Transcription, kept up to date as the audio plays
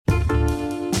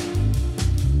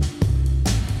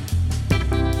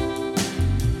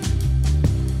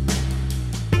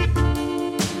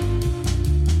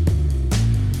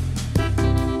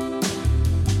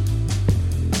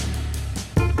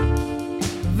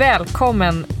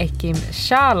Välkommen Ekim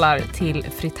Çağlar till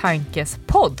Fritt Hankes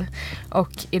podd.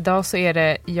 Och idag så är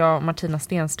det jag, Martina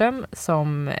Stenström,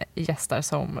 som gästar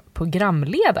som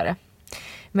programledare.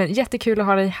 Men jättekul att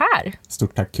ha dig här.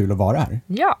 Stort tack, kul att vara här.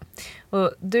 Ja,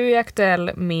 och du är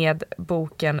aktuell med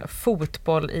boken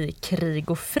Fotboll i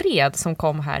krig och fred som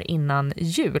kom här innan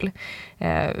jul.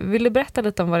 Vill du berätta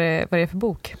lite om vad det är för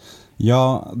bok?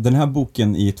 Ja, den här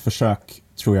boken är ett försök,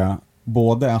 tror jag,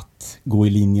 både att gå i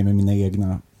linje med mina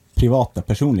egna privata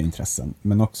personliga intressen,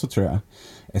 men också, tror jag,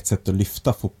 ett sätt att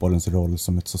lyfta fotbollens roll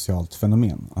som ett socialt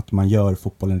fenomen. Att man gör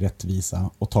fotbollen rättvisa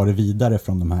och tar det vidare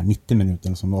från de här 90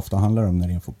 minuterna som det ofta handlar om när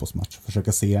det är en fotbollsmatch.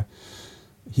 Försöka se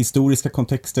historiska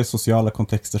kontexter, sociala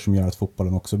kontexter som gör att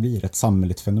fotbollen också blir ett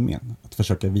samhälleligt fenomen. Att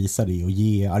försöka visa det och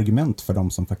ge argument för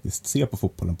de som faktiskt ser på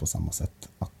fotbollen på samma sätt.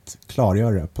 Att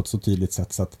klargöra det på ett så tydligt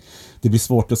sätt så att det blir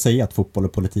svårt att säga att fotboll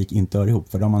och politik inte hör ihop.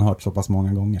 För det har man hört så pass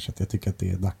många gånger, så att jag tycker att det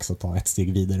är dags att ta ett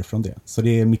steg vidare från det. Så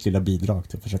det är mitt lilla bidrag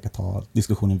till att försöka ta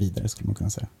diskussionen vidare, skulle man kunna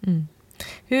säga. Mm.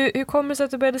 Hur kommer det sig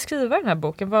att du började skriva den här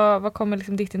boken? Vad kommer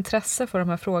liksom ditt intresse för de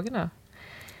här frågorna?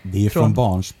 Det är från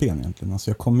barnsben egentligen. Alltså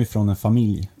jag kommer från en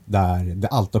familj där det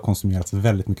alltid har konsumerats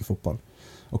väldigt mycket fotboll.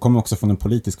 Och kommer också från en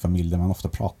politisk familj där man ofta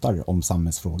pratar om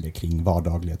samhällsfrågor kring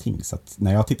vardagliga ting. Så att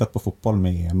när jag har tittat på fotboll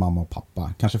med mamma och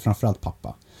pappa, kanske framförallt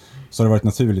pappa, så har det varit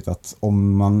naturligt att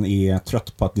om man är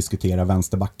trött på att diskutera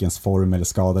vänsterbackens form eller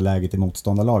skadeläget i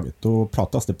motståndarlaget, då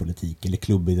pratas det politik eller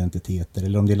klubbidentiteter,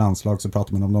 eller om det är landslag så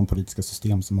pratar man om de politiska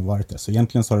system som har varit där. Så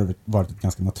egentligen så har det varit ett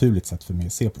ganska naturligt sätt för mig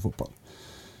att se på fotboll.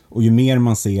 Och ju mer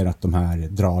man ser att de här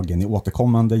dragen är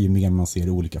återkommande, ju mer man ser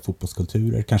olika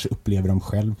fotbollskulturer, kanske upplever dem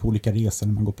själv på olika resor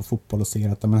när man går på fotboll och ser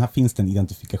att men här finns det en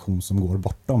identifikation som går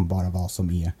bortom bara vad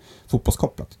som är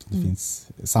fotbollskopplat. Det finns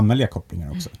samhälleliga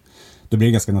kopplingar också. Då blir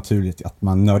det ganska naturligt att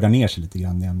man nördar ner sig lite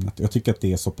grann i ämnet. Jag tycker att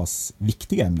det är så pass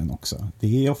viktiga ämnen också.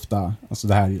 Det är ofta, alltså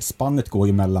det här spannet går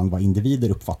ju mellan vad individer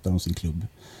uppfattar om sin klubb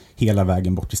hela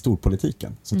vägen bort till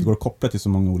storpolitiken. Så det går att koppla till så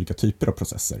många olika typer av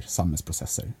processer,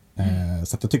 samhällsprocesser.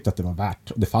 Så att jag tyckte att det var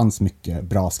värt. Och det fanns mycket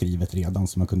bra skrivet redan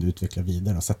som man kunde utveckla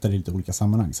vidare och sätta det i lite olika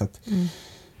sammanhang. Så att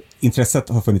intresset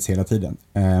har funnits hela tiden.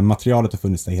 Materialet har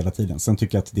funnits där hela tiden. Sen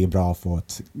tycker jag att det är bra att få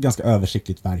ett ganska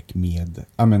översiktligt verk med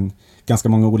ganska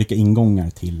många olika ingångar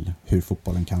till hur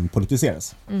fotbollen kan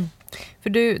politiseras. För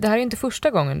det här är inte första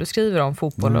gången du skriver om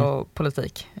fotboll och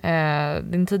politik.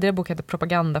 Din tidigare bok heter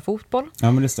Propagandafotboll.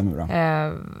 Ja, men det stämmer bra.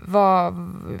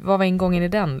 Vad var ingången i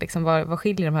den? Liksom, vad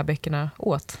skiljer de här böckerna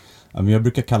åt? Ja, men jag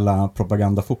brukar kalla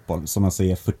propagandafotboll, som man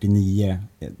säger 49,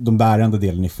 de bärande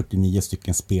delen är 49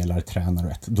 stycken spelare, tränare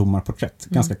och ett domarporträtt.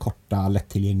 Ganska korta,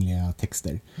 lättillgängliga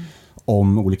texter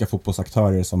om olika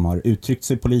fotbollsaktörer som har uttryckt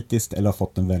sig politiskt eller har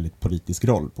fått en väldigt politisk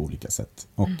roll på olika sätt.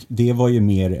 Och det var ju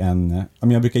mer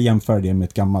jag brukar jämföra det med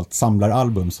ett gammalt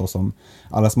samlaralbum, så som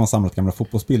alla som har samlat gamla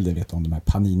fotbollsbilder vet om de här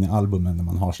Panini-albumen när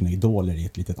man har sina idoler i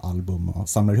ett litet album och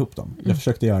samlar ihop dem. Jag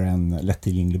försökte göra skriva en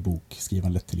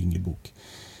lättillgänglig bok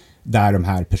där de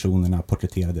här personerna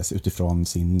porträtterades utifrån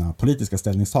sina politiska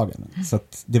ställningstaganden. Så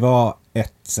att det var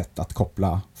ett sätt att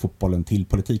koppla fotbollen till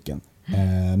politiken.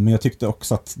 Men jag tyckte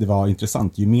också att det var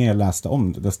intressant. Ju mer jag läste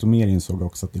om det, desto mer insåg jag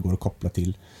också att det går att koppla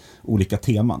till olika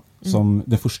teman. Som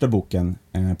den första boken,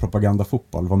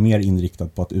 Propagandafotboll, var mer inriktad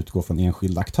på att utgå från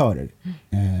enskilda aktörer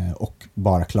och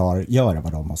bara klargöra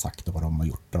vad de har sagt och vad de har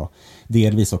gjort. Och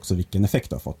delvis också vilken effekt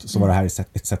det har fått. Så var det här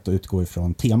ett sätt att utgå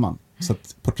ifrån teman. Så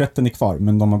att porträtten är kvar,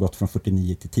 men de har gått från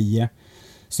 49 till 10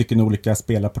 stycken olika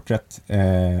spelarporträtt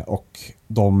och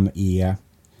de är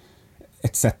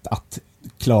ett sätt att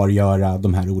klargöra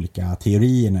de här olika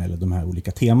teorierna eller de här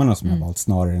olika temana som jag har valt,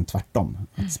 snarare än tvärtom,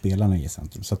 att spelarna är i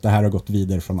centrum. Så att det här har gått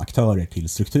vidare från aktörer till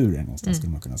strukturer någonstans,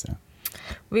 skulle man kunna säga.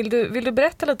 Vill du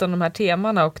berätta lite om de här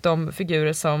temana och de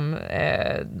figurer som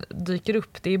dyker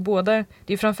upp? Det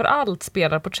är framförallt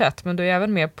spelarporträtt, men du är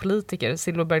även med politiker.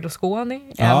 Silvio Berlusconi,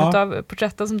 en av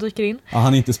porträtten som dyker in. Ja,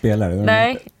 han är inte spelare.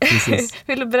 Nej.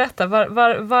 Vill du berätta,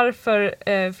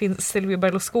 varför finns Silvio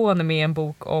Berlusconi med i en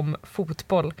bok om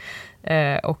fotboll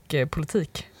och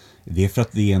politik? Det är för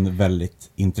att det är en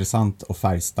väldigt intressant och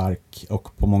färgstark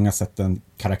och på många sätt en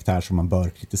karaktär som man bör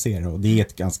kritisera. Och det är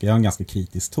jag har en ganska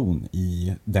kritisk ton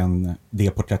i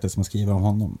det porträttet som man skriver om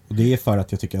honom. Och det är för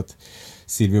att jag tycker att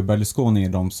Silvio Berlusconi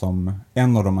är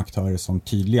en av de aktörer som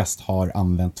tydligast har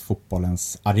använt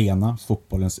fotbollens arena,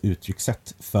 fotbollens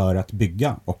uttryckssätt för att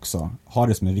bygga också. Ha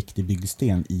det som en viktig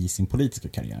byggsten i sin politiska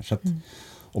karriär. Så att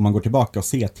om man går tillbaka och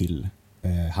ser till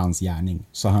hans gärning,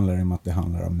 så handlar det om att det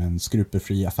handlar om en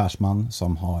skrupelfri affärsman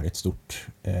som har ett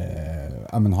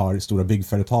har stora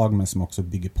byggföretag, men som också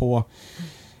bygger på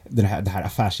det här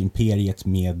affärsimperiet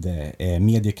med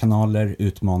mediekanaler,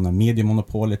 utmanar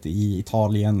mediemonopolet i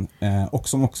Italien och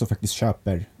som också faktiskt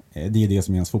köper, det är det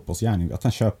som är hans fotbollsgärning, att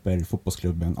han köper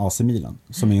fotbollsklubben AC Milan,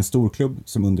 som är en stor klubb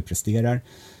som underpresterar,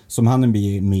 som han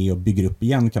är med och bygger upp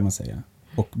igen kan man säga.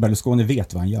 Och Berlusconi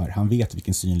vet vad han gör, han vet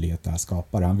vilken synlighet det här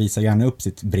skapar, han visar gärna upp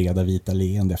sitt breda vita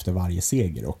leende efter varje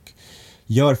seger och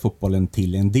gör fotbollen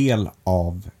till en del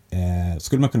av,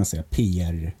 skulle man kunna säga,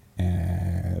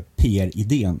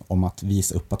 PR-idén om att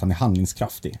visa upp att han är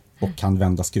handlingskraftig och kan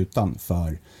vända skutan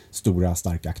för stora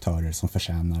starka aktörer som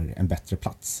förtjänar en bättre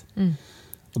plats.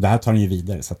 Och det här tar han ju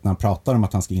vidare, så att när han pratar om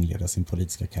att han ska inleda sin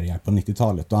politiska karriär på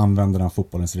 90-talet, då använder han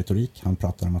fotbollens retorik. Han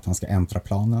pratar om att han ska äntra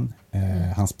planen.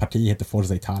 Hans parti heter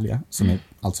Forza Italia, som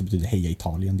alltså betyder Heja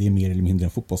Italien. Det är mer eller mindre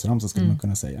en fotbollsramsa skulle man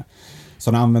kunna säga.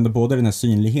 Så han använder både den här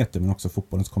synligheten men också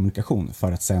fotbollens kommunikation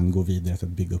för att sen gå vidare till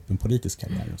att bygga upp en politisk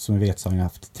karriär. Som vi vet så har han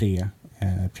haft 3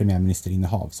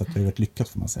 premiärministerinnehav, så att det har varit lyckat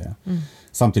får man säga.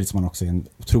 Samtidigt som han också är en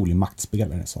otrolig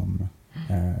maktspelare som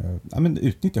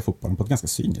utnyttjar fotbollen på ett ganska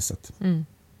cyniskt sätt.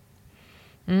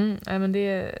 Men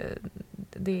det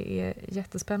är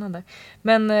jättespännande.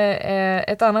 Men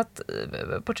ett annat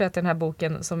porträtt i den här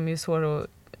boken som är svår att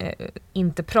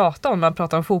inte prata om när man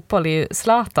pratar om fotboll är ju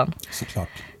Zlatan. Såklart.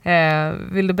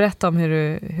 Vill du berätta om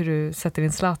hur du sätter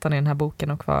in Zlatan i den här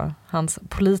boken och vad hans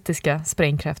politiska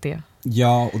sprängkraft är?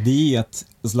 Ja, och det är att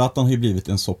Zlatan har ju blivit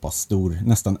en så pass stor,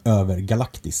 nästan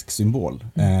övergalaktisk symbol.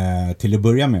 Till att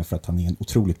börja med för att han är en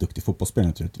otroligt duktig fotbollsspelare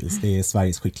naturligtvis. Det är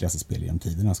Sveriges skickligaste spelare genom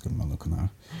tiderna skulle man nog kunna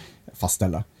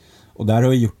fastställa. Och där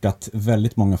har ju gjort att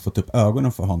väldigt många fått upp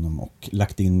ögonen för honom och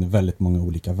lagt in väldigt många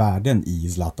olika värden i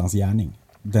Zlatans gärning.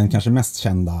 Den kanske mest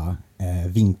kända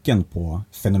vinkeln på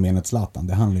fenomenet Zlatan,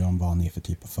 det handlar ju om vad han är för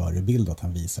typ av förebild och att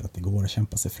han visar att det går att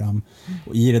kämpa sig fram.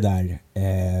 Och i det där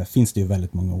finns det ju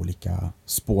väldigt många olika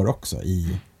spår också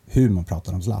i hur man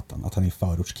pratar om Zlatan. Att han är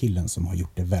förortskillen som har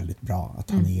gjort det väldigt bra.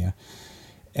 Att han är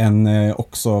en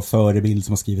också förebild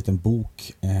som har skrivit en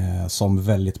bok som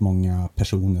väldigt många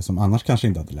personer som annars kanske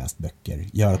inte hade läst böcker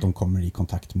gör att de kommer i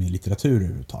kontakt med litteratur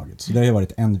överhuvudtaget. Så det har ju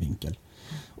varit en vinkel.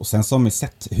 Och sen så har vi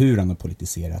sett hur han har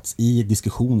politiserats i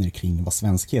diskussioner kring vad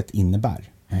svenskhet innebär.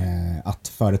 Att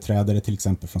företrädare till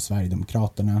exempel från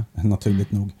Sverigedemokraterna,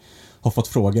 naturligt nog, har fått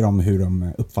frågor om hur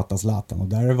de uppfattar Zlatan. Och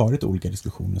där har det varit olika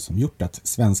diskussioner som gjort att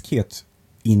svenskhet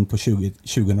in på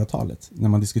 2000-talet, när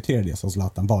man diskuterar det, så har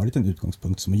Zlatan varit en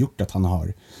utgångspunkt som har gjort att han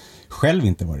har själv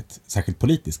inte varit särskilt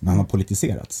politisk, men han har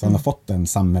politiserat. Så han har fått en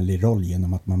samhällelig roll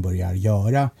genom att man börjar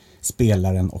göra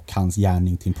spelaren och hans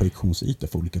gärning till en projektionsyta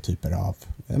för olika typer av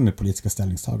med politiska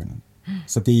ställningstaganden.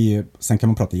 Så det är ju, sen kan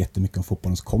man prata jättemycket om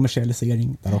fotbollens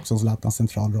kommersialisering, där också Zlatans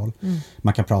central roll.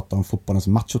 Man kan prata om fotbollens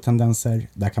machotendenser,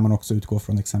 där kan man också utgå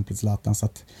från exemplet Zlatan. Så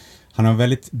att han har en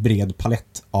väldigt bred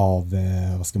palett av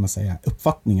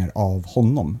uppfattningar av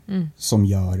honom som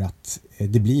gör att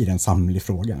det blir en samhällelig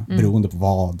fråga beroende på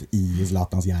vad i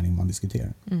Zlatans gärning man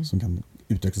diskuterar som kan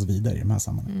utvecklas vidare i de här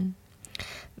sammanhangen.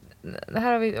 Det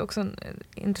här har vi också en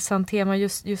intressant tema,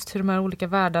 just hur de här olika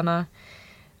världarna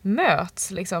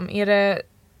möts. Liksom. Är det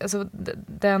alltså,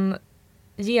 den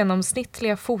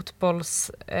genomsnittliga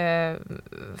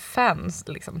fotbollsfans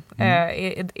liksom,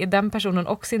 är den personen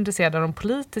också intresserad av de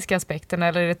politiska aspekterna,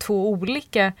 eller är det 2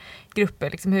 olika grupper?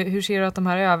 Liksom, hur ser du att de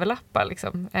här överlappar?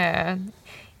 Liksom?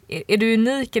 Är du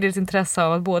unik i ditt intresse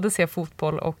av att både se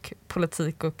fotboll och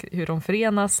politik och hur de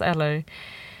förenas? Eller,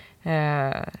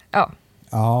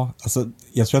 Ja, alltså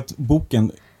jag tror att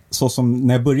boken, så som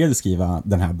när jag började skriva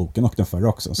den här boken och den förra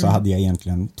också, så hade jag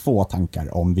egentligen 2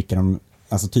 tankar om vilka de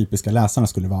typiska läsarna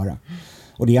skulle vara.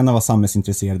 Och det ena var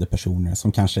samhällsintresserade personer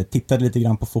som kanske tittade lite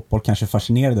grann på fotboll, kanske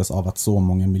fascinerades av att så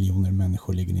många miljoner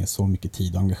människor lägger ner så mycket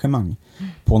tid och engagemang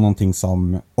på någonting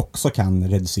som också kan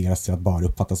reduceras till att bara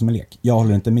uppfattas som en lek. Jag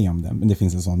håller inte med om det, men det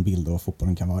finns en sån bild av vad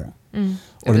fotbollen kan vara.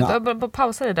 Och jag bara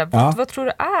pausa det där. Ja. Vad tror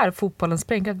du är fotbollens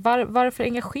sprängkraft? Varför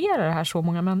engagerar det här så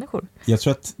många människor? Jag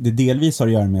tror att det delvis har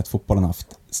att göra med att fotbollen har haft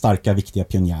starka, viktiga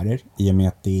pionjärer i och med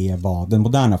att det var den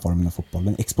moderna formen av fotboll.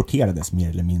 Den exporterades mer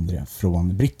eller mindre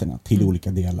från britterna till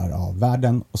olika delar av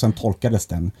världen och sen tolkades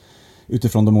den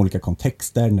utifrån de olika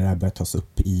kontexter. När det här började tas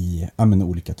upp i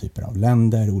olika typer av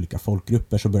länder, olika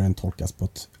folkgrupper, så börjar den tolkas på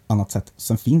ett annat sätt.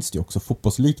 Sen finns det ju också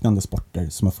fotbollsliknande sporter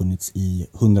som har funnits i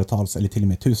hundratals eller till och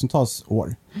med tusentals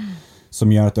år.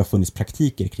 Som gör att det har funnits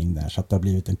praktiker kring det här, så att det har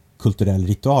blivit en kulturell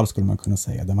ritual skulle man kunna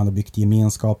säga, där man har byggt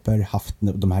gemenskaper, haft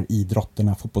de här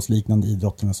idrotterna, fotbollsliknande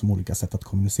idrotterna som olika sätt att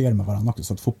kommunicera med varandra också.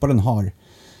 Så att fotbollen har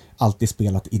alltid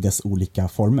spelat i dess olika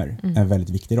former en väldigt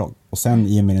viktig roll. Och sen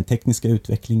i och med den tekniska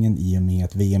utvecklingen, i och med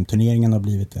att VM-turneringen har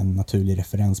blivit en naturlig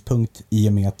referenspunkt, i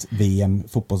och med att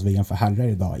fotbolls-VM för herrar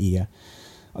idag är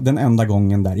den enda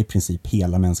gången där i princip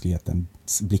hela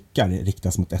mänsklighetens blickar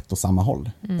riktas mot ett och samma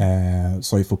håll.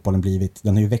 Så har ju fotbollen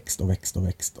den har ju växt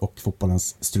och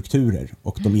fotbollens strukturer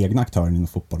och de egna aktörerna inom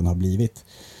fotbollen har blivit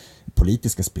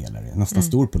politiska spelare, nästan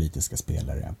stor politiska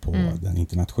spelare på den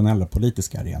internationella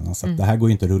politiska arenan. Så att det här går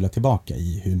ju inte att rulla tillbaka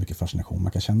i hur mycket fascination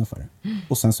man kan känna för det.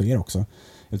 Och sen så är det också,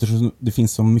 eftersom det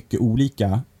finns så mycket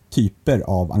olika typer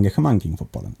av engagemang kring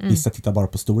fotbollen. Vissa tittar bara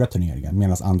på stora turneringar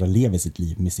medan andra lever sitt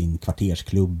liv med sin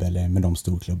kvartersklubb eller med de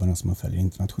storklubbarna som man följer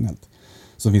internationellt.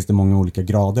 Så finns det många olika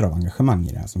grader av engagemang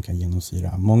i det här som kan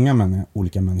genomsyra många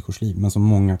olika människors liv, men som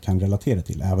många kan relatera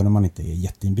till även om man inte är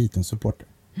jätteinbiten supporter.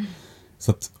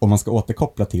 Så att om man ska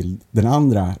återkoppla till den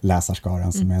andra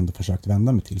läsarskaran som jag ändå försökt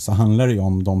vända mig till, så handlar det ju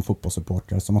om de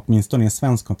fotbollssupportrar som åtminstone i en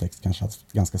svensk kontext kanske har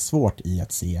ganska svårt i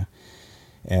att se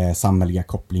samhälleliga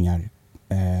kopplingar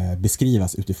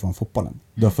beskrivas utifrån fotbollen.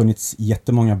 Det har funnits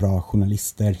jättemånga bra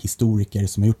journalister, historiker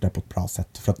som har gjort det på ett bra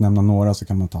sätt. För att nämna några så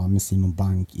kan man ta med Simon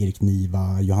Bank, Erik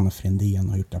Niva, Johanna Frändén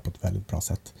har gjort det på ett väldigt bra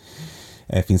sätt.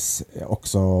 Det finns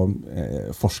också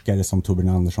forskare som Torbjörn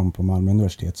Andersson på Malmö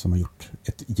universitet som har gjort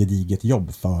ett gediget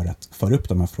jobb för att föra upp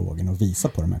de här frågorna och visa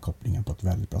på de här kopplingarna på ett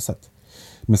väldigt bra sätt.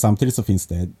 Men samtidigt så finns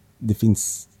det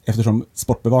finns, eftersom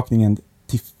sportbevakningen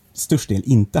till störst del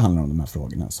inte handlar om de här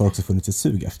frågorna, så har det också funnits ett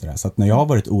sug efter det. Så att när jag har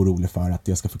varit orolig för att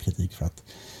jag ska få kritik för att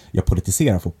jag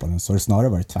politiserar fotbollen, så har det snarare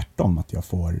varit tvärtom, att jag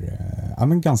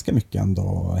får ganska mycket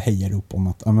ändå hejarop om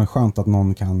att skönt att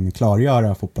någon kan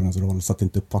klargöra fotbollens roll så att det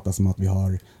inte uppfattas som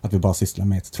att vi bara sysslar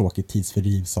med ett tråkigt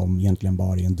tidsfördriv som egentligen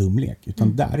bara är en dumlek,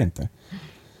 utan det är det inte.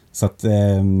 Så att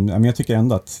jag tycker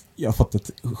ändå att jag har fått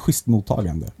ett schysst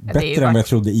mottagande. Bättre än vad jag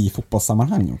trodde i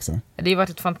fotbollssammanhang också. Det har ju varit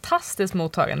ett fantastiskt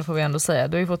mottagande, får vi ändå säga.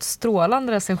 Du har ju fått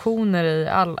strålande recensioner i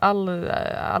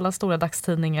alla stora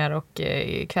dagstidningar och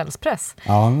kvällspress.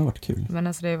 Ja, det har varit kul. Men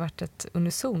alltså, det har ju varit ett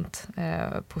unisont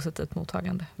positivt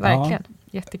mottagande. Verkligen. Ja.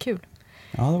 Jättekul.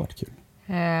 Ja, det har varit kul.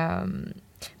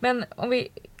 Men om vi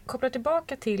kopplar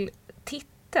tillbaka till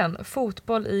titeln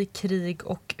Fotboll i krig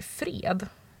och fred.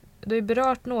 Du har ju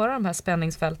berört några av de här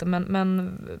spänningsfälten,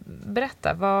 men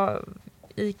berätta, vad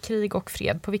i krig och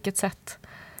fred, på vilket sätt?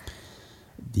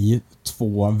 Det är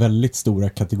två väldigt stora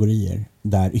kategorier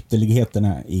där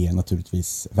ytterligheterna är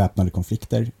naturligtvis väpnade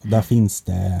konflikter. Där finns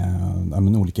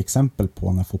det olika exempel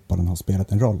på när fotbollen har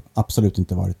spelat en roll. Absolut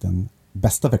inte varit den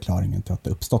bästa förklaringen till att det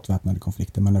uppstått väpnade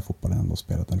konflikter, men när fotbollen ändå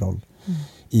spelat en roll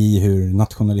i hur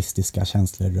nationalistiska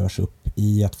känslor rörs upp,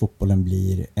 i att fotbollen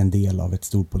blir en del av ett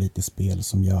storpolitiskt spel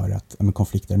som gör att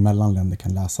konflikter mellan länder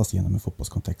kan läsas genom en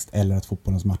fotbollskontext, eller att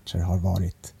fotbollens matcher har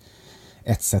varit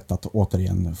ett sätt att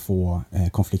återigen få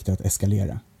konflikter att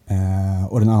eskalera.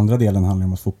 Och den andra delen handlar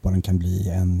om att fotbollen kan bli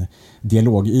en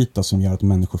dialogyta som gör att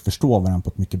människor förstår varandra på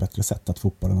ett mycket bättre sätt. Att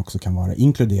fotbollen också kan vara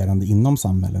inkluderande inom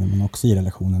samhällen, men också i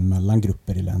relationen mellan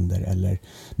grupper i länder eller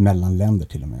mellan länder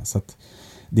till och med. Så att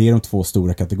det är de två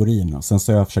stora kategorierna. Sen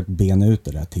så har jag försökt bena ut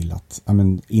det där till att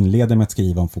inleda med att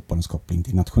skriva om fotbollens koppling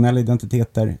till nationella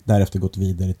identiteter, därefter gått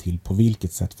vidare till på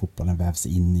vilket sätt fotbollen vävs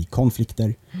in i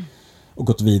konflikter. Och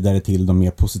gått vidare till de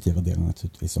mer positiva delarna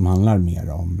naturligtvis, som handlar mer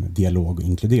om dialog och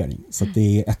inkludering. Så att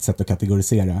det är ett sätt att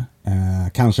kategorisera.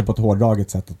 Kanske på ett hårdraget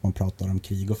sätt att man pratar om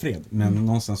krig och fred. Men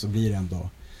någonstans så blir det ändå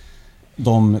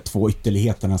de två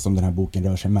ytterligheterna som den här boken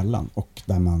rör sig emellan. Och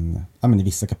där man i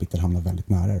vissa kapitel hamnar väldigt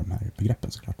nära de här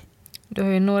begreppen såklart. Du har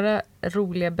ju några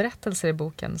roliga berättelser i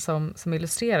boken som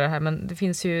illustrerar det här. Men det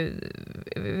finns ju,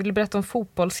 vill du berätta om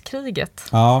fotbollskriget?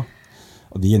 Ja.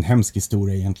 Och det är en hemsk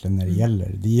historia egentligen när det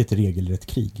gäller. Det är ett regelrätt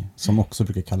krig som också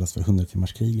brukar kallas för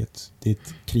 100-timmarskriget. Det är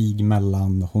ett krig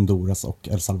mellan Honduras och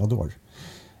El Salvador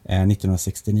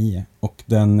 1969. Och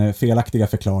den felaktiga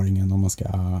förklaringen, om man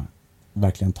ska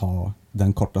verkligen ta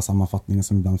den korta sammanfattningen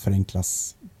som ibland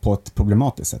förenklas på ett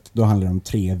problematiskt sätt, då handlar det om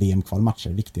 3 VM-kvalmatcher,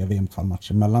 viktiga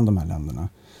VM-kvalmatcher mellan de här länderna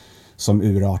som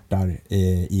urartar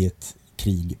i ett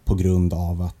krig på grund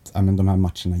av att de här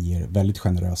matcherna ger väldigt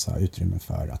generösa utrymmen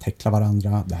för att häckla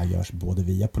varandra. Det här görs både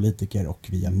via politiker och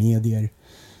via medier,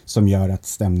 som gör att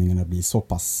stämningarna blir så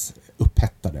pass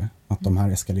upphettade att de här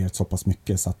eskalerat så pass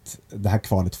mycket så att det här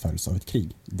kvalet följs av ett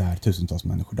krig där tusentals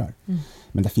människor dör.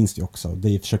 Men det finns ju också,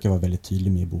 det försöker jag vara väldigt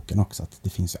tydlig med i boken också, att det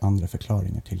finns ju andra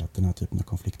förklaringar till att den här typen av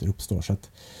konflikter uppstår. Så att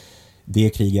det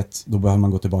kriget, då behöver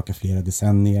man gå tillbaka flera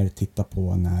decennier, titta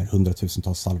på när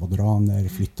hundratusentals salvadoraner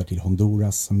flyttar till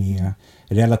Honduras, som är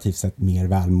relativt sett mer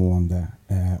välmående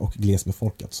och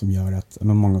glesbefolkat, som gör att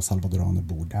många salvadoraner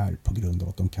bor där på grund av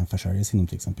att de kan försörja sig inom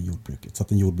till exempel jordbruket. Så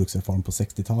att en jordbruksreform på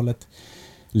 60-talet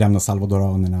lämnar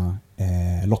salvadoranerna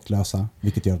lottlösa,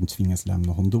 vilket gör att de tvingas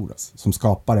lämna Honduras, som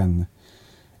skapar en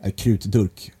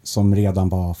krutdurk som redan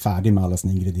var färdig med alla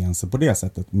sina ingredienser på det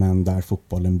sättet, men där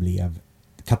fotbollen blev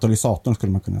katalysatorn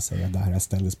skulle man kunna säga, där det här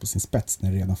ställdes på sin spets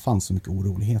när det redan fanns så mycket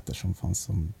oroligheter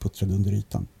som puttrade under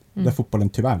ytan. Där fotbollen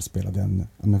tyvärr spelade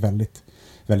en väldigt,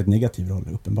 väldigt negativ roll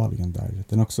uppenbarligen, där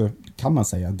den också, kan man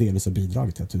säga, delvis har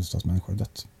bidragit till att tusentals människor har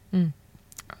dött.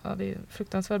 Ja, det är en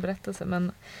fruktansvärd berättelse,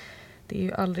 men det är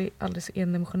ju aldrig så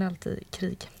endimensionellt i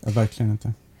krig. Ja, verkligen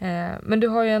inte. Men du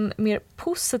har ju en mer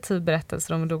positiv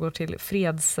berättelse om vi då går till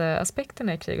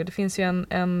fredsaspekterna i krig. Och det finns ju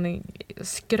en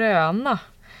skröna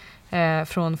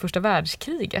från första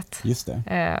världskriget. Just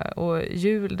det. Och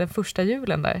den första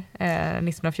julen där,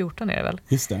 1914 är det väl?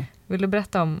 Just det. Vill du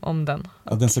berätta om den?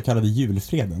 Ja, den så kallade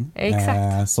julfreden.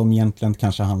 Exakt. Som egentligen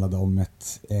kanske handlade om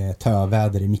ett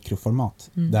töväder i mikroformat.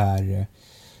 Där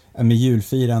med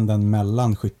julfiranden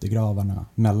mellan skyttegravarna,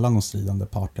 mellan de stridande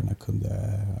parterna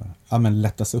kunde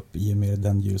lättas upp i och med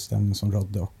den julstämning som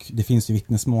rådde. Och det finns ju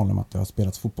vittnesmål om att det har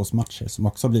spelats fotbollsmatcher som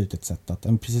också har blivit ett sätt att,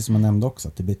 precis som jag nämnde också,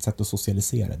 att det blir ett sätt att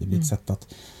socialisera, det blir ett sätt att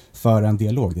föra en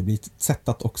dialog, det blir ett sätt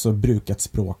att också bruka ett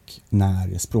språk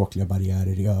när språkliga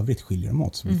barriärer i övrigt skiljer dem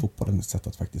åt, så blir fotbollen ett sätt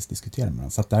att faktiskt diskutera med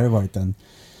den. Så att det har varit en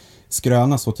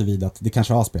skröna så tillvida att det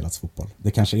kanske har spelats fotboll.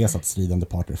 Det kanske är så att stridande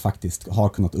parter faktiskt har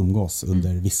kunnat umgås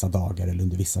under vissa dagar eller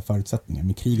under vissa förutsättningar.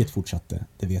 Men kriget fortsatte,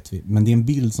 det vet vi. Men det är en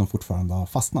bild som fortfarande har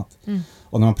fastnat.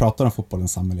 Och när man pratar om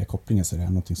fotbollens samhälleliga kopplingar så är det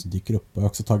här något som dyker upp. Och jag har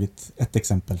också tagit ett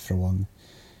exempel från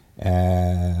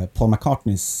Paul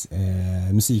McCartneys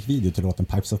musikvideo till låten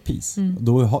Pipes of Peace.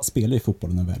 Då spelar ju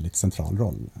fotbollen en väldigt central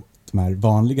roll. De här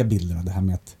vanliga bilderna, det här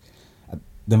med att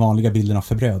den vanliga bilden av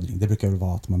förbrödring, det brukar väl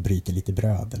vara att man bryter lite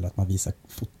bröd eller att man visar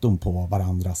foton på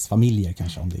varandras familjer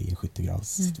kanske, om det är en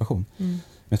skyttegravssituation. Men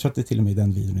jag tror att det till och med i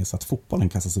den videon är så att fotbollen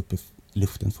kastas upp i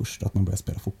luften först och att man börjar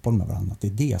spela fotboll med varandra. Att det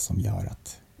är det som gör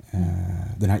att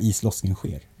den här islossningen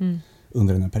sker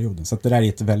under den här perioden. Så att det där är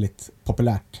ett väldigt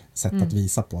populärt sätt att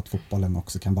visa på att fotbollen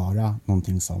också kan vara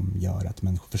någonting som gör att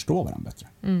människor förstår varandra bättre.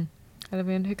 Det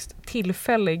var en högst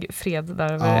tillfällig fred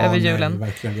där över julen. Nej,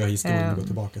 verkligen. Vi har historien att gå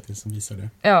tillbaka till som visar det.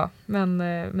 Ja, men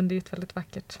det är ett väldigt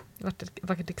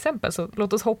vackert exempel. Så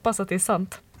låt oss hoppas att det är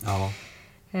sant. Ja.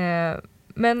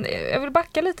 Men jag vill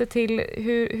backa lite till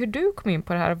hur du kom in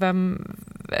på det här.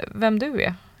 Vem du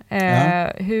är.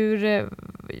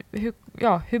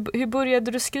 Hur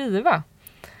började du skriva?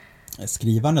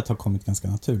 Skrivandet har kommit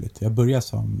ganska naturligt. Jag började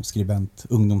som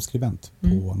ungdomsskribent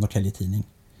på Norrtälje Tidning.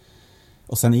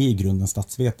 Och sen är i grunden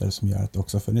statsvetare som gör att det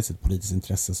också har funnits ett politiskt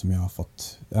intresse som jag har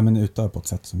fått utöva på ett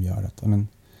sätt som gör att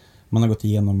man har gått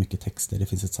igenom mycket texter, det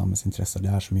finns ett samhällsintresse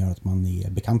där som gör att man är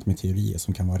bekant med teorier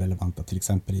som kan vara relevanta till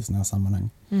exempel i sådana här sammanhang.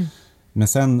 Men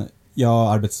sen,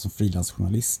 jag arbetar som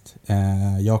frilansjournalist.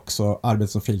 Jag har också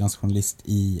arbetat som frilansjournalist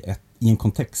i en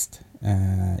kontext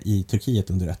i Turkiet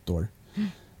under 1 år.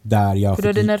 Där jag för du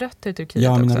har dina rötter i Turkiet också?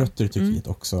 Ja, mina rötter i Turkiet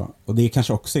också. Och det är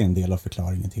kanske också en del av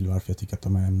förklaringen till varför jag tycker att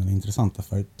de här ämnena är intressanta.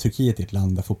 För Turkiet är ett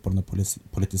land där fotbollen har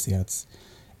politiserats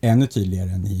ännu tydligare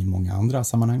än i många andra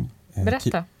sammanhang.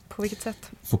 Berätta, på vilket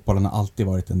sätt? Fotbollen har alltid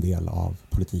varit en del av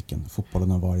politiken.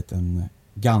 Fotbollen har varit en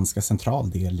ganska central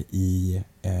del i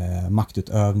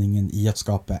maktutövningen, i att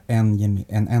skapa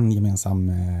en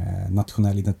gemensam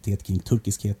nationell identitet kring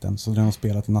turkiskheten. Så den har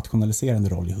spelat en nationaliserande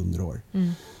roll i 100 år.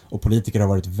 Och politiker har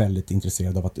varit väldigt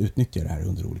intresserade av att utnyttja det här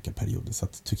under olika perioder. Så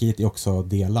att Turkiet är också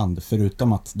delland,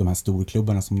 förutom att de här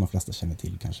storklubbarna som de flesta känner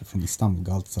till, kanske från Istanbul,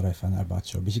 Galatasaray,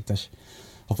 Fenerbahçe och Beşiktaş,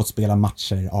 har fått spela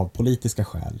matcher av politiska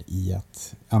skäl i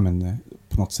att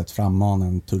på något sätt frammana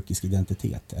en turkisk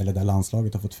identitet, eller där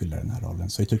landslaget har fått fylla den här rollen.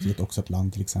 Så är Turkiet också ett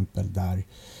land till exempel där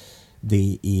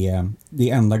det är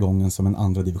enda gången som en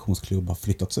andra divisionsklubb har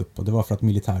flyttats upp, och det var för att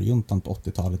militärjuntan på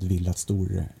 80-talet ville att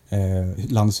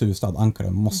landets huvudstad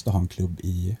Ankara måste ha en klubb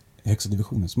i högsta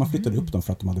divisionen, så man flyttade upp dem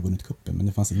för att de hade vunnit kuppen, men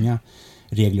det fanns inga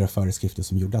regler och föreskrifter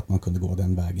som gjorde att man kunde gå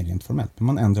den vägen rent formellt, men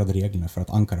man ändrade reglerna för att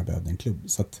Ankara behövde en klubb.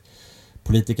 Så att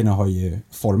politikerna har ju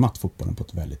format fotbollen på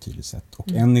ett väldigt tydligt sätt.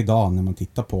 Och än idag när man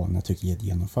tittar på när Turkiet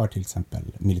genomför till exempel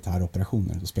militära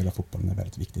operationer, så spelar fotbollen en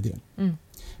väldigt viktig del.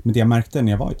 Men det jag märkte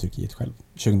när jag var i Turkiet själv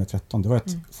 2013, det var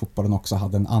att fotbollen också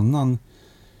hade en annan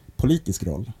politisk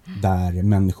roll, där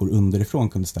människor underifrån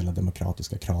kunde ställa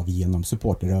demokratiska krav genom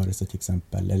supporterrörelser till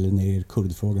exempel. Eller när det är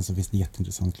kurdfrågan så finns det en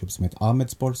jätteintressant klubb som heter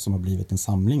Ahmedspor, som har blivit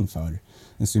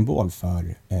en symbol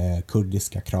för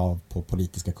kurdiska krav på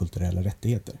politiska kulturella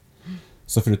rättigheter.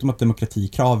 Så förutom att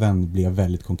demokratikraven blev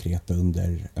väldigt konkreta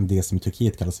under det som i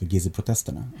Turkiet kallas för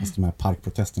Gezi-protesterna, alltså de här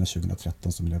parkprotesterna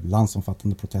 2013 som blev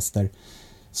landsomfattande protester,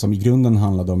 som i grunden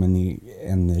handlade om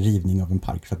en rivning av en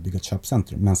park för att bygga ett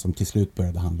köpcentrum, men som till slut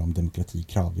började handla om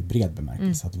demokratikrav i bred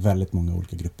bemärkelse. Att väldigt många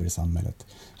olika grupper i samhället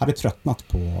hade tröttnat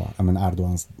på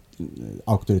Erdogans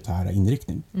auktoritära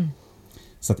inriktning.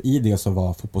 Så att i det så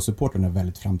var fotbollssupporterna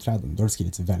väldigt framträdande. Då har det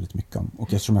skrivits väldigt mycket om.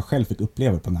 Och eftersom jag själv fick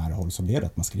uppleva det på nära håll så blev det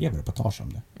att man skrev reportage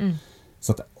om det.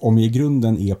 Så att om jag i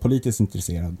grunden är politiskt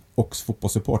intresserad och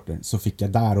fotbollssupporter så fick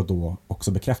jag där och då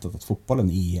också bekräftat att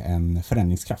fotbollen är en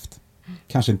förändringskraft.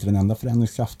 Kanske inte den enda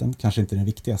förändringskraften, kanske inte den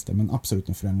viktigaste, men absolut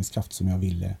en förändringskraft som jag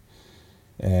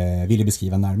ville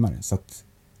beskriva närmare. Så att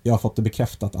jag har fått det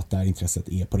bekräftat att det här intresset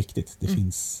är på riktigt. Det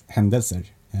finns händelser,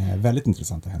 väldigt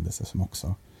intressanta händelser som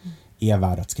också är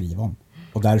värda att skriva om.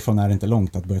 Och därifrån är det inte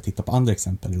långt att börja titta på andra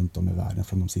exempel runt om i världen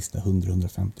från de sista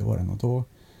 100-150 åren. Och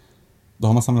då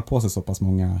har man samlat på sig så pass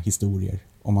många historier.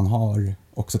 Och man har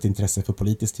också ett intresse för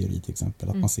politisk teori till exempel.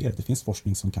 Att man ser att det finns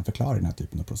forskning som kan förklara den här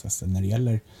typen av processer. När det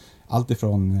gäller allt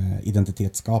ifrån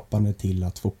identitetsskapande till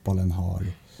att fotbollen har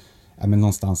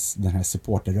någonstans den här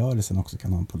supporterrörelsen också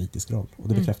kan ha en politisk roll. Och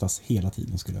det bekräftas hela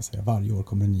tiden skulle jag säga. Varje år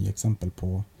kommer det nya exempel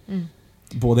på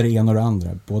både det ena och det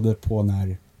andra. Både på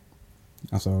när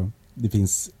det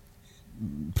finns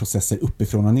processer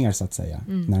uppifrån och ner så att säga.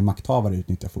 När makthavare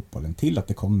utnyttjar fotbollen till att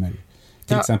det kommer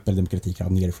till exempel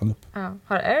demokratikrav nerifrån upp. Ja.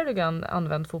 Har Erdogan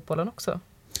använt fotbollen också?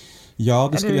 Ja,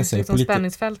 det skulle jag säga. Liksom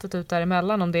spänningsfältet ut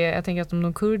däremellan. Jag tänker att om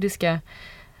de kurdiska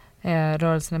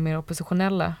rörelserna är mer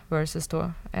oppositionella versus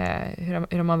då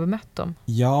hur de har bemött dem.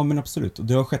 Ja, men absolut. Och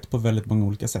det har skett på väldigt många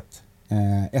olika sätt.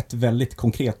 Ett väldigt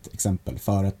konkret exempel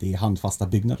för att det är handfasta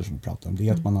byggnader som vi pratar om. Det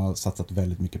är att man har satsat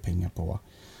väldigt mycket pengar på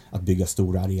att bygga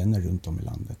stora arenor runt om i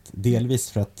landet. Delvis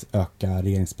för att öka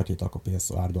regeringspartiet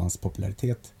AKPs och Erdogans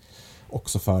popularitet.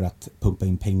 Också för att pumpa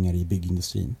in pengar i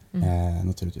byggindustrin,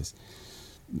 naturligtvis.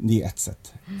 Det är ett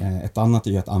sätt. Ett annat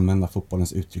är ju att använda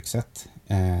fotbollens uttryckssätt.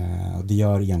 Det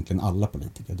gör egentligen alla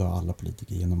politiker. Det har alla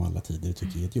politiker genom alla tider i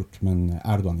Turkiet gjort. Men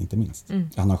Erdogan inte minst.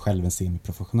 Han har själv en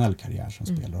semiprofessionell karriär som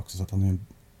spelare också. Så att han har en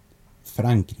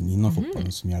förankring inom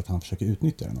fotbollen som gör att han försöker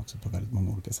utnyttja den också på väldigt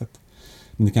många olika sätt.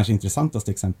 Men det kanske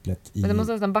intressantaste exemplet Men det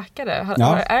måste nästan backa det.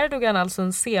 Har Erdogan alltså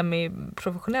en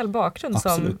semiprofessionell bakgrund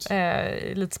Absolut. som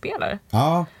elitspelare?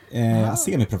 Ja,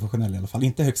 semiprofessionell i alla fall.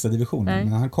 Inte högsta divisionen,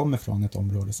 men han kommer från ett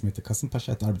område som heter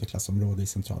Kasımpaşa, ett arbetarklassområde i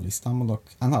centrala Istanbul. Och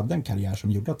han hade en karriär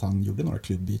som gjorde att han gjorde några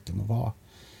klubbbyten och var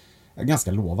en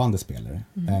ganska lovande spelare.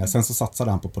 Sen så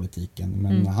satsade han på politiken,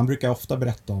 men han brukar ofta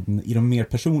berätta om i de mer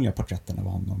personliga porträtten av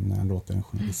honom när han låter en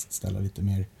journalist ställa lite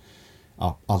mer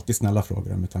alltid snälla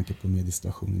frågor med tanke på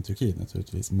mediesituationen i Turkiet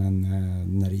naturligtvis. Men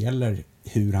när det gäller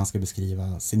hur han ska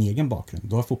beskriva sin egen bakgrund,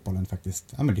 då har fotbollen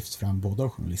faktiskt lyfts fram både av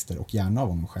journalister och gärna av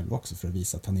honom själv också för att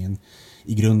visa att han är en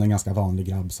i grunden ganska vanlig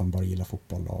grabb som bara gillar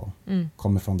fotboll och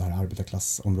kommer från det här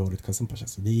arbetarklassområdet Kasımpaşa.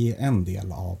 Så det är en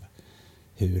del av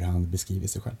hur han beskriver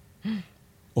sig själv.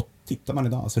 Och tittar man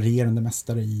idag, alltså regerande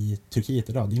mästare i Turkiet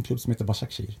idag, det är en klubb som heter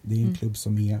Başakşehir. Det är en klubb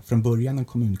som är från början en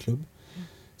kommunklubb.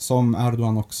 Som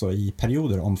Erdogan också i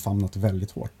perioder omfamnat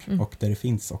väldigt hårt. Och där det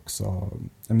finns också,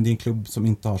 det är en klubb som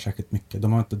inte har särskilt mycket.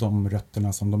 De har inte de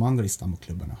rötterna som de andra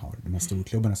Istanbulklubbarna har. De här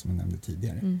storklubbarna som jag nämnde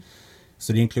tidigare.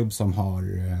 Så det är en klubb som har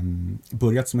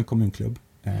börjat som en kommunklubb.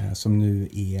 Som nu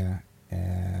är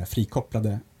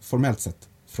frikopplade formellt sett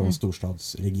från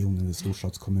storstadsregionen eller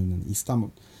storstadskommunen Istanbul.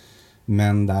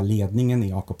 Men där ledningen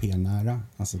är AKP-nära.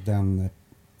 Alltså den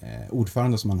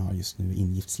ordförande som man har just nu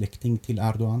ingift släkting till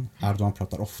Erdogan. Erdogan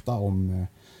pratar ofta om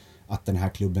att den här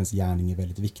klubbens gärning är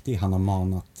väldigt viktig. Han har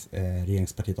manat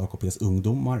regeringspartiet AKPs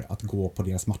ungdomar att gå på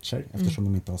deras matcher eftersom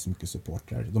de inte har så mycket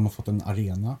supportrar. De har fått en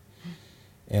arena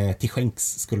till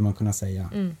skänks skulle man kunna säga.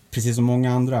 Precis som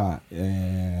många andra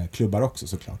klubbar också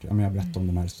såklart. Jag berättade om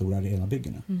de här stora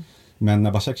arenabyggena. Men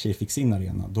när Başakşehir fick sin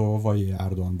arena, då var ju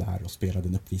Erdogan där och spelade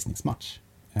en uppvisningsmatch.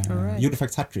 Gjorde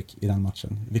faktiskt hattrick i den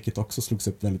matchen, vilket också slogs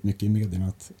upp väldigt mycket i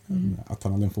medierna att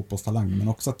han hade en fotbollstalang, men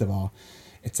också att det var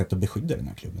ett sätt att beskydda den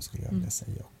här klubben skulle jag vilja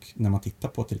säga. Och när man tittar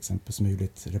på till exempel som gjorde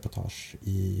ett reportage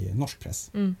i norsk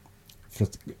press för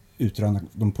att utröna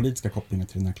de politiska kopplingarna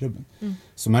till den här klubben,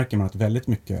 så märker man att väldigt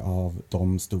mycket av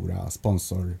de stora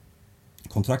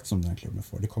sponsorkontrakt som den här klubben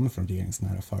får, det kommer från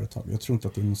regeringsnära företag. Jag tror inte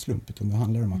att det är någon slump, utan det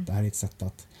handlar om att det här är ett sätt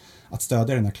att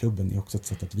stödja den här klubben är också ett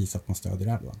sätt att visa att man stödjer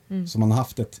Erdogan. Så man har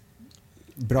haft ett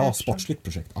bra sportsligt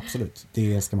projekt, absolut.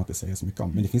 Det ska man inte säga så mycket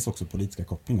om. Men det finns också politiska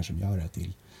kopplingar som gör det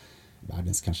till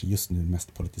världens kanske just nu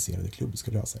mest politiserade klubb,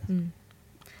 skulle jag säga.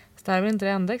 Så det här är väl inte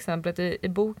det enda exemplet. I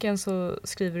boken så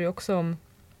skriver du också om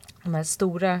de här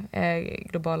stora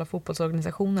globala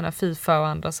fotbollsorganisationerna, FIFA och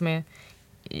andra, som är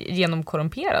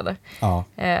genomkorrumperade. Ja.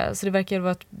 Så det verkar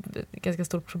vara ett ganska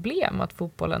stort problem att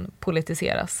fotbollen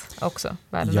politiseras också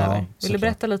världen över. Vill du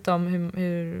berätta lite om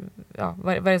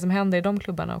vad är det som händer i de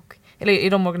klubbarna eller i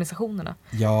de organisationerna?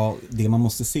 Ja, det man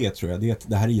måste se tror jag, det är att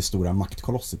det här är ju stora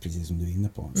maktkolosser precis som du är inne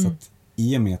på. Så att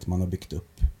i och med att man har byggt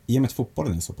upp i och med att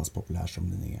fotbollen är så pass populär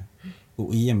som den är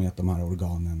och i och med att de här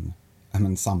organen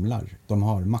samlar, de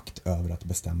har makt över att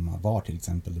bestämma var till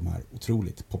exempel de här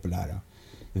otroligt populära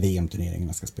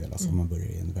VM-turneringarna ska spelas om man börjar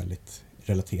i en väldigt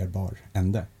relaterbar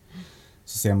ände.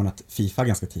 Så ser man att FIFA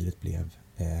ganska tidigt blev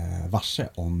varse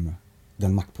om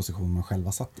den maktposition man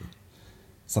själva satt i.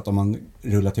 Så att om man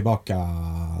rullar tillbaka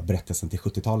berättelsen till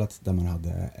 70-talet där man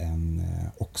hade en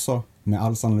också med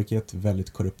all sannolikhet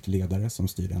väldigt korrupt ledare som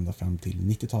styrde ända fram till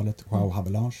 90-talet, Joao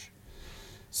Havelange,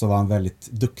 så var han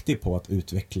väldigt duktig på att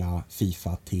utveckla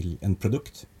FIFA till en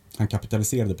produkt. Han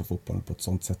kapitaliserade på fotbollen på ett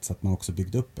sånt sätt så att man också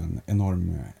byggde upp en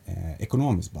enorm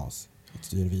ekonomisk bas att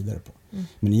styra vidare på.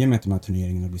 Men i och med att de här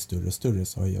turneringarna blir större och större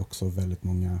så har ju också väldigt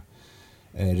många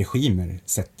regimer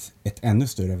sett ett ännu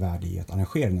större värde i att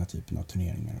arrangera den här typen av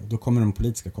turneringar. Och då kommer de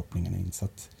politiska kopplingarna in. Så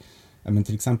att, men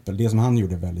till exempel, det som han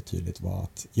gjorde väldigt tydligt var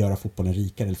att göra fotbollen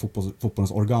rikare, eller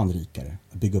fotbollens organ rikare.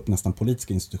 Att bygga upp nästan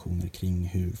politiska institutioner kring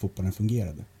hur fotbollen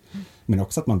fungerade. Men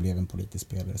också att man blev en politisk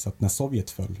spelare. Så att när Sovjet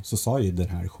föll så sa ju den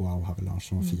här Joao Havelange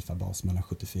som var FIFA-bas mellan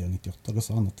 74 och 98. Då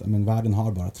sa han att men världen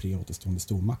har bara 3 återstående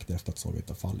stormakter efter att Sovjet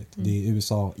har fallit. Det är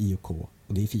USA, IOK och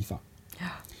det är FIFA. Ja.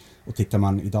 Och tittar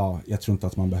man idag, jag tror inte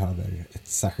att man behöver ett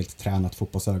särskilt tränat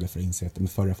fotbollsöga för att inse att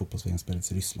med förra fotbolls-VM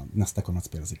spelades i Ryssland. Nästa kommer att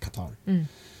spelas i Qatar.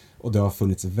 Och det har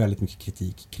funnits väldigt mycket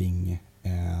kritik kring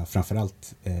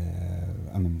framförallt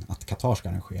att Qatar ska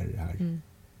arrangera det här.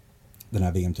 Den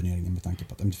här VM-turneringen med tanke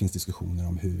på att det finns diskussioner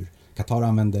om hur Qatar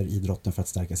använder idrotten för att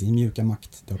stärka sin mjuka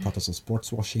makt. Det har pratats om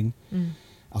sportswashing.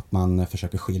 Att man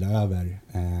försöker skyla över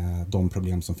de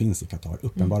problem som finns i Qatar.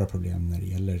 Uppenbara problem när det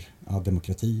gäller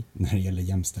demokrati, när det gäller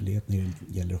jämställdhet, när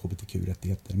det gäller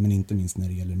hbtq-rättigheter. Men inte minst när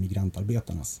det gäller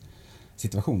migrantarbetarnas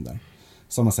situation där.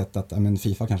 Så har man sett att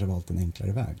FIFA kanske valt en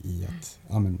enklare väg i att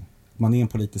man är en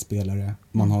politisk spelare.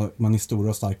 Man är stora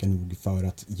och starka nog för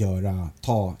att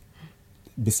ta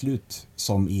beslut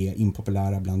som är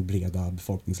impopulära bland breda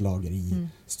befolkningslager i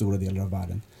stora delar av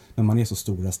världen. Men man är så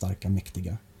stora, starka,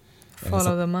 mäktiga.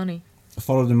 Follow the money.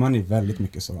 Follow the money, väldigt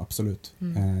mycket så, absolut.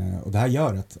 Och det här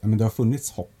gör att det har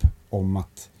funnits hopp om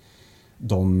att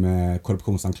de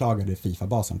korruptionsanklagade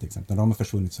FIFA-basen till exempel, när de har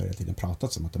försvunnit så har det tiden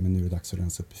pratats om att nu är det dags att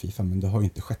rensa upp i FIFA, men det har ju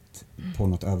inte skett på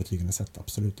något övertygande sätt,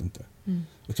 absolut inte.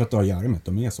 Jag tror att det har att göra med att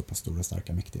de är så pass stora,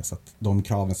 starka, mäktiga så att de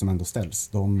kraven som ändå ställs,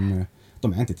 de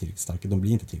är inte tillräckligt starka, de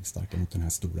blir inte tillräckligt starka mot den här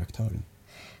stora aktören.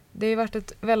 Det har ju varit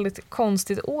ett väldigt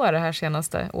konstigt år det här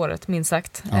senaste året, minst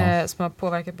sagt, som har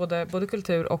påverkat både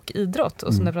kultur och idrott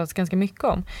och som det pratats ganska mycket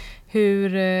om.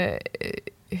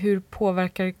 Hur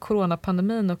påverkar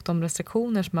coronapandemin och de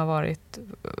restriktioner som har varit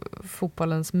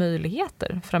fotbollens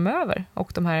möjligheter framöver?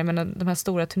 Och de här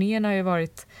stora turnéerna har ju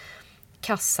varit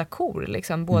kassakor,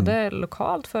 liksom, både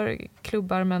lokalt för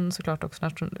klubbar men såklart också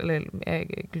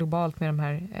globalt med de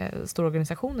här stora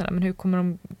organisationerna. Men hur kommer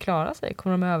de klara sig?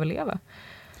 Kommer de överleva?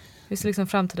 Hur ser liksom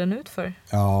framtiden ut för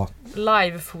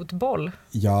live-fotboll?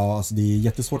 Ja, alltså det är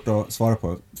jättesvårt att svara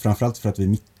på. Framförallt för att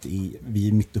vi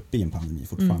är mitt uppe i en pandemi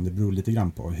fortfarande. Det beror lite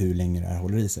grann på hur länge det här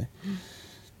håller i sig.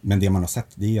 Men det man har sett,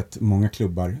 det är att många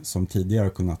klubbar som tidigare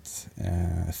har kunnat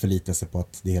förlita sig på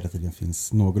att det hela tiden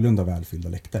finns någorlunda välfyllda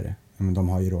läktare, men de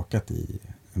har ju råkat i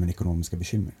ekonomiska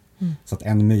bekymmer. Så att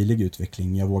en möjlig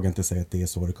utveckling, jag vågar inte säga att det är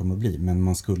så det kommer att bli, men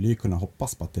man skulle ju kunna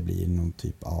hoppas på att det blir någon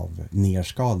typ av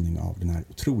nerskalning av den här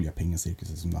otroliga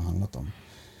pengacirkusen som det har handlat om.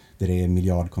 Där det är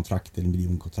miljardkontrakt eller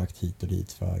miljonkontrakt hit och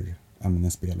dit för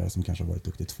en spelare som kanske har varit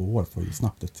duktig 2 år får ju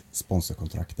snabbt ett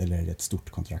sponsorkontrakt eller ett stort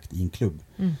kontrakt i en klubb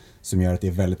som gör att det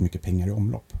är väldigt mycket pengar i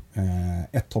omlopp.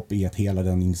 Ett hopp är att hela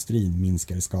den industrin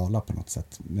minskar i skala på något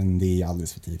sätt, men det är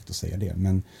alldeles för tidigt att säga det.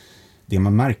 Men det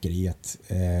man märker är att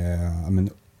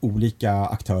olika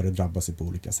aktörer drabbas på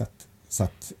olika sätt. Så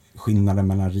att skillnaden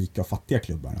mellan rika och fattiga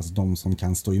klubbar, alltså de som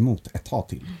kan stå emot ett tag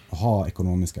till och ha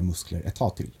ekonomiska muskler ett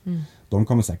tag till, de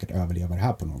kommer säkert överleva det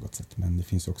här på något sätt. Men det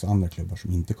finns också andra klubbar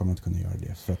som inte kommer att kunna göra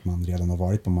det för att man redan har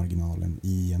varit på marginalen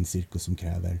i en cirkus som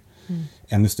kräver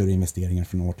ännu större investeringar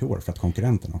från år till år för att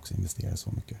konkurrenterna också investerar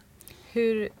så mycket.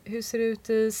 Hur ser det ut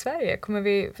i Sverige?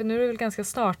 För nu är det väl ganska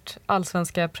snart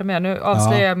allsvenska premiär. Nu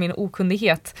avslöjar jag min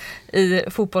okunnighet i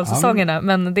fotbollssäsongerna,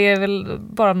 men det är väl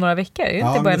bara om några veckor,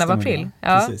 inte i början av april.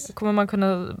 Kommer man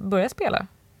kunna börja spela?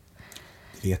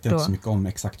 Det vet jag inte så mycket om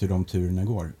exakt hur de turerna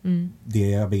går. Det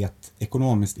jag vet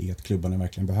ekonomiskt är att klubbarna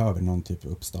verkligen behöver någon typ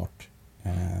av uppstart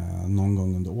någon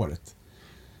gång under året.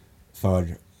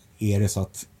 För är det så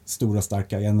att stora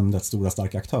starka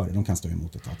aktörer, de kan stå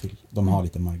emot ett tag till. De har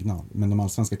lite marginal. Men de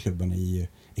allsvenska klubbarna är ju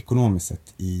ekonomiskt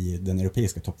sett i den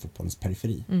europeiska toppfotbollens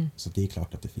periferi. Så det är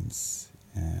klart att det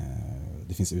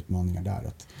finns utmaningar där.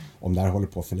 Att om det här håller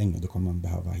på för länge, då kommer man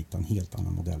behöva hitta en helt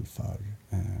annan modell för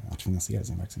att finansiera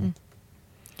sin verksamhet.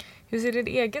 Hur ser ditt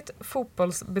eget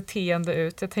fotbollsbeteende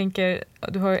ut? Jag tänker,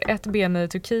 du har ett ben i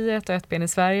Turkiet och ett ben i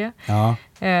Sverige. Ja.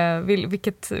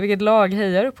 Vilket lag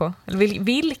hejar du på? Eller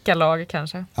vilka lag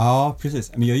kanske? Ja,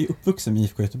 precis. Men jag är ju uppvuxen i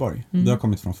IFK Göteborg. Det har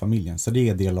kommit från familjen. Så det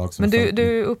är det lag som... Men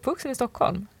du är uppvuxen i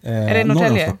Stockholm? Eller i Norrtälje?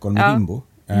 Norr om Stockholm, i Rimbo.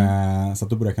 Så att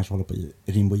då borde jag kanske hålla på i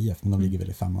Rimbo IF, men de ligger väl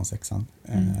i 5-6.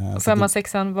 Och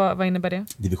 5-6, vad innebär det?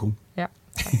 Division. Ja.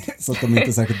 Så att de är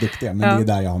inte särskilt duktiga, men det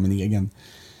är där jag har min egen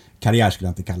karriär, skulle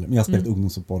jag inte kalla det. Men jag har spelat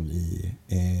ungdomsfotboll i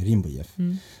Rimbo IF.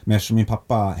 Men eftersom min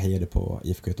pappa hejade på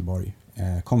IFK Göteborg,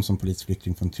 kom som politisk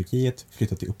flykting från Turkiet,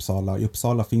 flyttade till Uppsala. I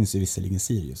Uppsala finns ju visserligen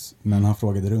Sirius, men han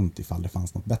frågade runt ifall det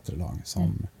fanns något bättre lag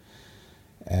som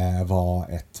var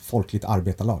ett folkligt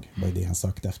arbetarlag, var det han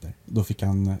sökte efter. Då fick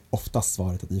han oftast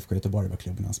svaret att IFK Göteborg var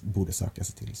klubben han borde söka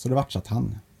sig till. Så det var så att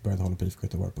han började hålla på IFK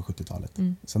Göteborg på 70-talet.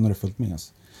 Sen har det följt med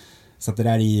oss. Så att det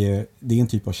är en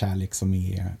typ av kärlek som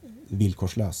är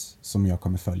villkorslös, som jag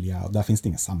kommer följa. Och där finns det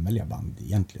inga samhälleliga band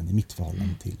egentligen i mitt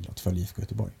förhållande till att följa IFK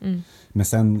Göteborg. Men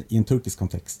sen i en turkisk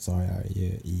kontext så har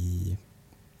jag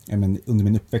under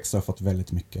min uppväxt har jag fått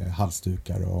väldigt mycket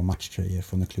halsdukar och matchtröjor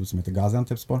från en klubb som heter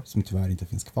Gaziantepspor, som tyvärr inte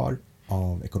finns kvar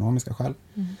av ekonomiska skäl.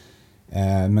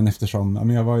 Men eftersom,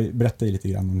 jag berättade lite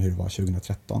grann om hur det var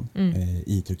 2013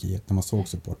 i Turkiet, när man såg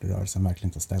supporterrörelsen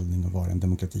verkligen ta ställning och vara en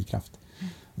demokratikraft.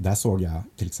 Där såg jag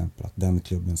till exempel att den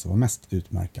klubben som var mest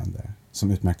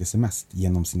som utmärkte sig mest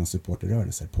genom sina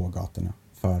supporterrörelser på gatorna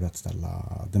för att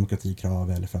ställa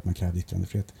demokratikrav eller för att man krävde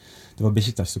yttrandefrihet, det var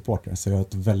Beşiktaş supporter. Så jag har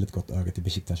ett väldigt gott öga till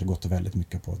Beşiktaş och gått väldigt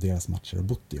mycket på deras matcher och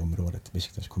bott i området,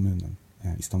 Beşiktaş-kommunen,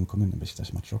 Istanbul-kommunen,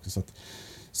 Beşiktaş-matcher också. Så att,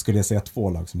 skulle jag säga 2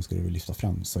 lag som jag skulle vilja lyfta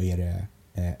fram, så är det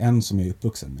en som jag är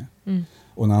uppvuxen med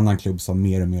och en annan klubb som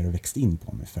mer och mer har växt in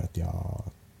på mig för att jag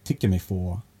tycker mig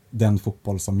få den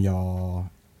fotboll som jag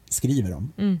skriver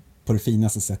om på det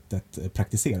finaste sättet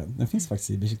praktiserad. Den finns faktiskt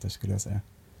i Beşiktaş, skulle jag säga.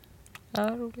 Ja,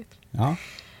 roligt. Ja.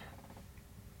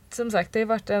 Som sagt, det har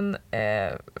varit en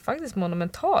faktiskt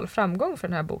monumental framgång för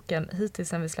den här boken hittills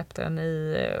sedan vi släppte den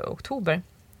i oktober.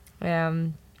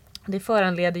 Det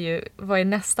föranleder ju, vad är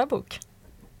nästa bok?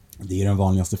 Det är den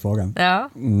vanligaste frågan. Ja.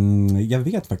 Jag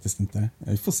vet faktiskt inte.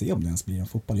 Jag får se om det ens blir en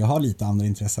fotboll. Jag har lite andra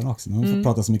intressen också. Man får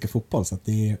prata så mycket fotboll, så att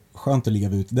det är skönt att ligga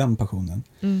ut den passionen.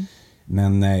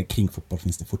 Men kring fotboll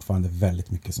finns det fortfarande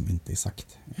väldigt mycket som inte är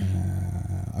sagt.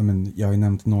 Jag har ju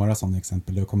nämnt några sådana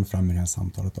exempel. Det har kommit fram i det här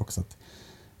samtalet också. Att,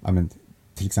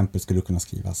 till exempel skulle det kunna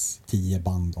skrivas 10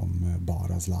 band om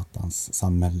bara Zlatans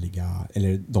samhälleliga,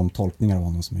 eller de tolkningar av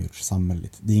honom som har gjorts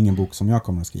samhälleligt. Det är ingen bok som jag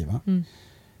kommer att skriva.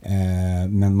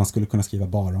 Men man skulle kunna skriva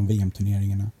bara om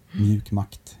VM-turneringarna, mjuk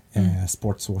makt,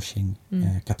 sportswashing,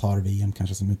 Qatar-VM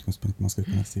kanske som utgångspunkt. Man skulle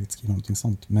kunna skriva någonting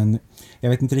sånt. Men jag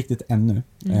vet inte riktigt ännu.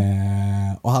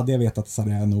 Och hade jag vetat så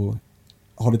hade jag nog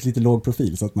hållit lite låg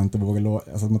profil så att man inte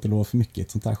lovar för mycket i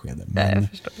ett sånt här skede. Men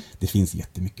det finns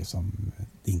jättemycket som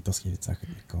det inte har skrivit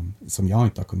särskilt mycket om, som jag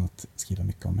inte har kunnat skriva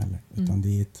mycket om heller. Utan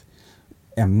det är ett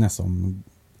ämne som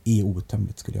är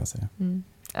outtömligt, skulle jag säga.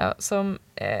 Ja, som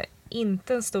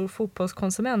inte en stor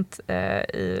fotbollskonsument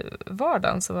i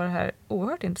vardagen, så var det här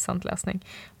oerhört intressant läsning.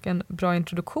 Och en bra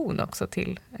introduktion också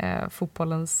till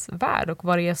fotbollens värld och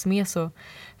vad det är som är så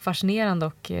fascinerande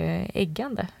och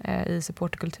äggande i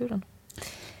supporterkulturen.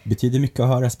 Betyder mycket att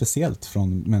höra, speciellt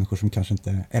från människor som kanske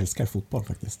inte älskar fotboll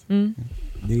faktiskt.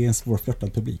 Det är en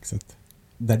svårflörtad publik, så att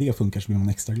där det funkar så blir man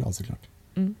extra glad såklart.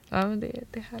 Ja, men det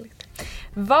är härligt.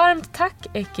 Varmt tack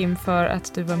Ekim för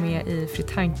att du var med i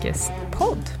Fritt Hankes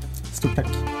podd. Stort tack.